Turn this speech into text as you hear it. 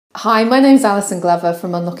Hi, my name's Allyson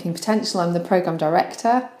from Unlocking Potential. I'm the Programme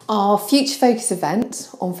Director. Our Future Focus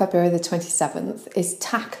event on February the 27th is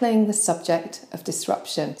tackling the subject of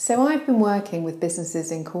disruption. So I've been working with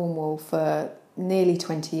businesses in Cornwall for nearly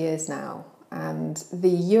 20 years now, and the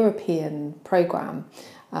European programme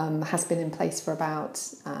has been in place for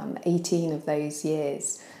about 18 of those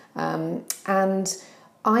years. And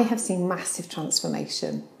I have seen massive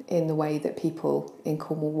transformation in the way that people in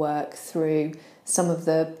Cornwall work through some of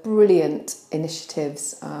the brilliant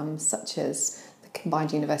initiatives such as the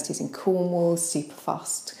Combined Universities in Cornwall,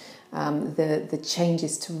 Superfast, the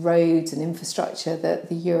changes to roads and infrastructure that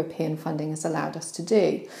the European funding has allowed us to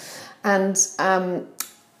do. And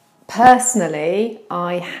personally,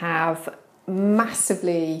 I have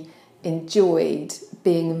massively enjoyed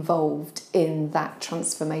being involved in that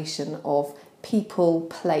transformation of people,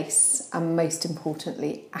 place, and most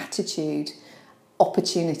importantly, attitude,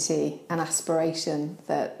 opportunity and aspiration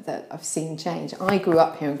that I've seen change. I grew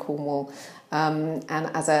up here in Cornwall, and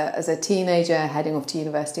as a teenager heading off to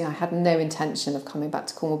university, I had no intention of coming back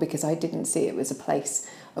to Cornwall because I didn't see it was a place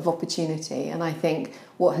of opportunity. And I think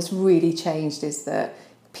what has really changed is that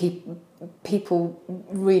people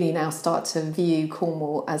really now start to view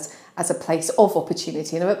Cornwall as a place of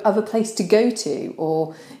opportunity and of a place to go to,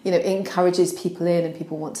 or encourages people in and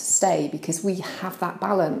people want to stay because we have that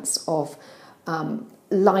balance of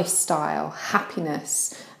lifestyle,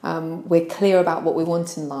 happiness. We're clear about what we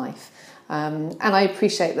want in life. And I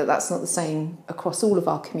appreciate that that's not the same across all of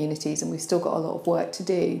our communities, and we've still got a lot of work to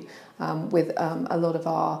do with a lot of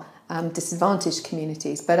our disadvantaged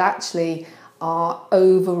communities. But actually, our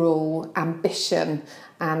overall ambition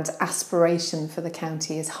and aspiration for the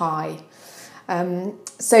county is high.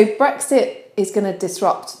 So Brexit is going to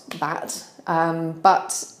disrupt that.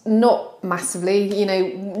 But not massively.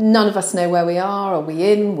 None of us know where we are. Are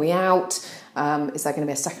we in? We out? Is there going to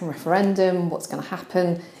be a second referendum? What's going to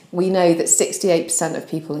happen? We know that 68% of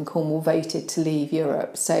people in Cornwall voted to leave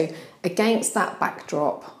Europe. So against that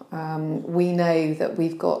backdrop, we know that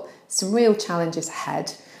we've got some real challenges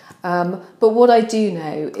ahead. But what I do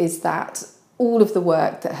know is that all of the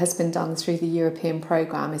work that has been done through the European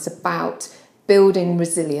programme is about building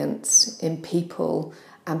resilience in people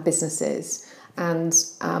and businesses, and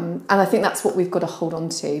I think that's what we've got to hold on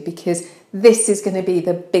to, because this is going to be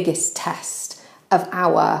the biggest test of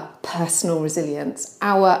our personal resilience,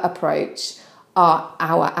 our approach,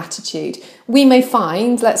 our attitude. We may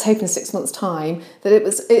find, let's hope in 6 months' time, that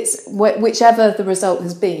it's whichever the result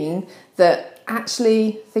has been, that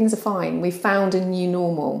actually things are fine. We've found a new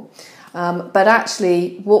normal, but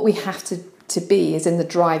actually what we have to be is in the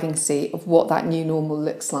driving seat of what that new normal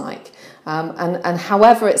looks like. And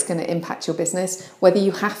however it's going to impact your business, whether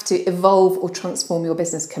you have to evolve or transform your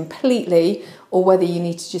business completely, or whether you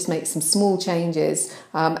need to just make some small changes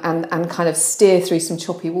and kind of steer through some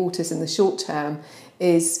choppy waters in the short term,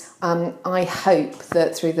 is I hope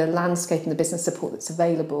that through the landscape and the business support that's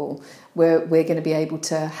available, we're going to be able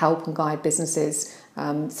to help and guide businesses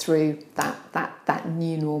through that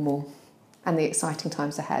new normal and the exciting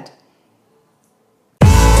times ahead.